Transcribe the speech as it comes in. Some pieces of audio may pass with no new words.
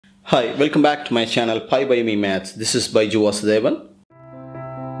Hi, welcome back to my channel pibyme Maths. This is Baiju Vasudevan.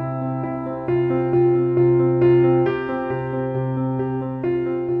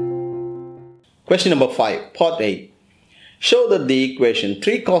 Question number 5, part A. Show that the equation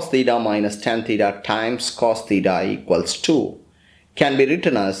 3 cos theta minus tan theta times cos theta equals 2 can be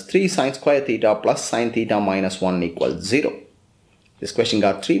written as 3 sin square theta plus sin theta minus 1 equals 0. This question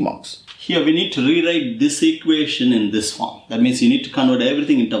got 3 marks. Here we need to rewrite this equation in this form. That means you need to convert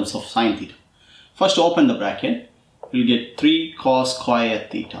everything in terms of sin theta. First open the bracket. You'll get 3 cos square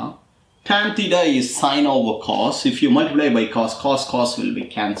theta. Tan theta is sin over cos. If you multiply by cos, cos will be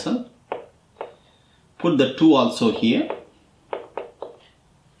cancelled. Put the 2 also here.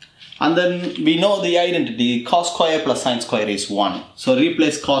 And then we know the identity cos square plus sin square is 1. So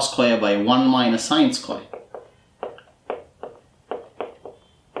replace cos square by 1 minus sin square.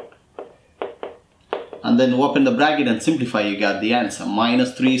 And then open the bracket and simplify, you got the answer.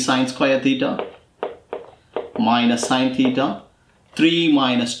 Minus 3 sin square theta minus sin theta. 3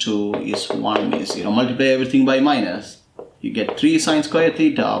 minus 2 is 1 is 0. Multiply everything by minus. You get 3 sin square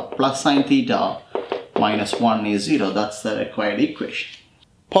theta plus sin theta minus 1 is 0. That's the required equation.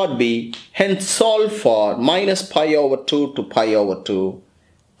 Part B. Hence solve for minus pi over 2 to pi over 2.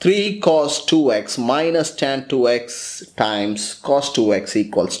 3 cos 2x minus tan 2x times cos 2x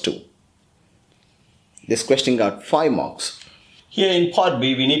equals 2. This question got 5 marks. Here in part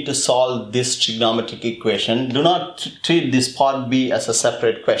B, we need to solve this trigonometric equation. Do not treat this part B as a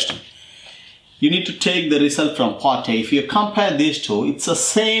separate question. You need to take the result from part A. If you compare these two, it's the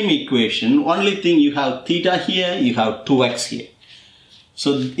same equation. Only thing, you have theta here, you have 2x here.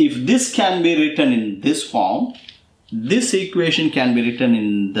 So if this can be written in this form, this equation can be written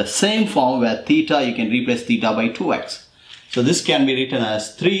in the same form where theta, you can replace theta by 2x. So this can be written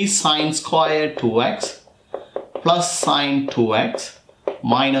as 3 sin square 2x plus sin 2x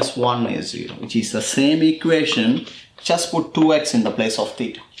minus 1 is 0, which is the same equation. Just put 2x in the place of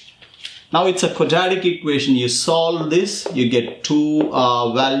theta. Now it's a quadratic equation. You solve this, you get two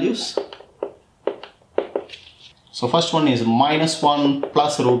values. So first one is minus 1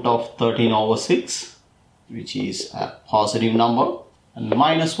 plus root of 13 over 6, which is a positive number, and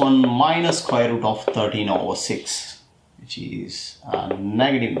minus 1 minus square root of 13 over 6, which is a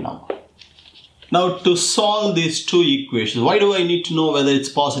negative number. Now to solve these two equations, why do I need to know whether it's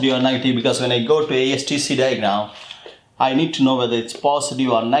positive or negative? Because when I go to ADCB diagram, I need to know whether it's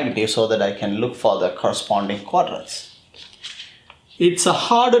positive or negative so that I can look for the corresponding quadrants. It's a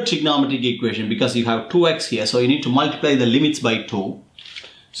harder trigonometric equation because you have 2x here, so you need to multiply the limits by 2.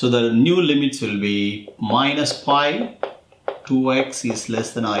 So the new limits will be minus pi, 2x is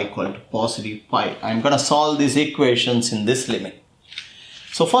less than or equal to positive pi. I'm going to solve these equations in this limit.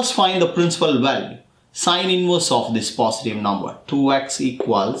 So first find the principal value. Sine inverse of this positive number. 2x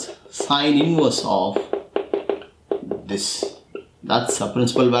equals sine inverse of this. That's a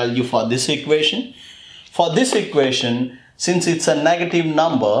principal value for this equation. For this equation, since it's a negative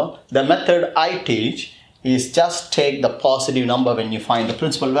number, the method I teach is just take the positive number when you find the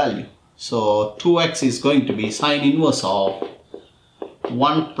principal value. So 2x is going to be sine inverse of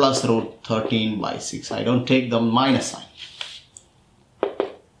 1 plus root 13 by 6. I don't take the minus sign.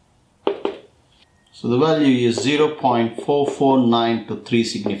 So the value is 0.449 to 3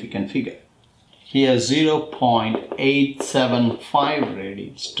 significant figure. Here 0.875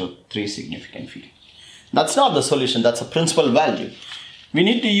 radians to 3 significant figure. That's not the solution, that's a principal value. We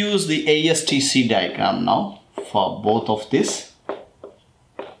need to use the ADCB diagram now for both of this.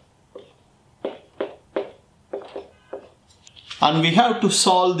 And we have to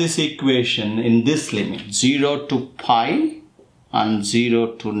solve this equation in this limit, 0 to pi and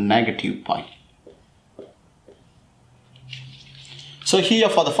 0 to negative pi. So here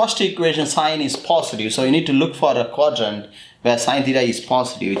for the first equation, sine is positive. So you need to look for a quadrant where sine theta is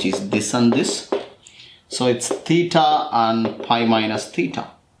positive, which is this and this. So it's theta and pi minus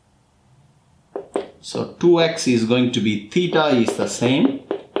theta. So 2x is going to be theta is the same.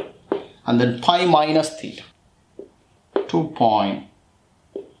 And then pi minus theta.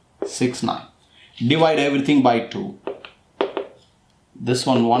 2.69. Divide everything by 2. This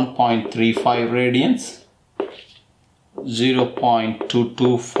one 1.35 radians.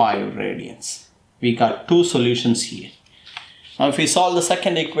 0.225 radians. We got two solutions here. Now if we solve the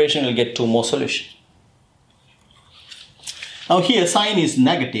second equation, we'll get two more solutions. Now here sine is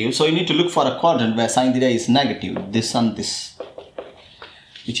negative, so you need to look for a quadrant where sine theta is negative, this and this,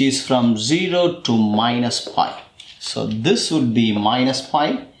 which is from 0 to minus pi. So this would be minus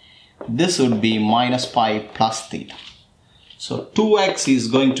pi, this would be minus pi plus theta. So 2x is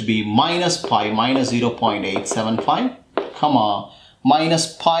going to be minus pi minus 0.875, comma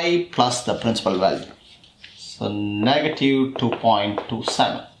minus pi plus the principal value. So negative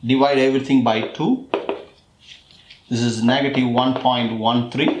 2.27. Divide everything by 2. This is negative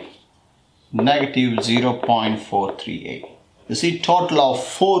 1.13, negative 0.438. You see, total of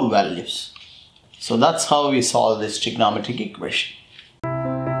 4 values. So that's how we solve this trigonometric equation.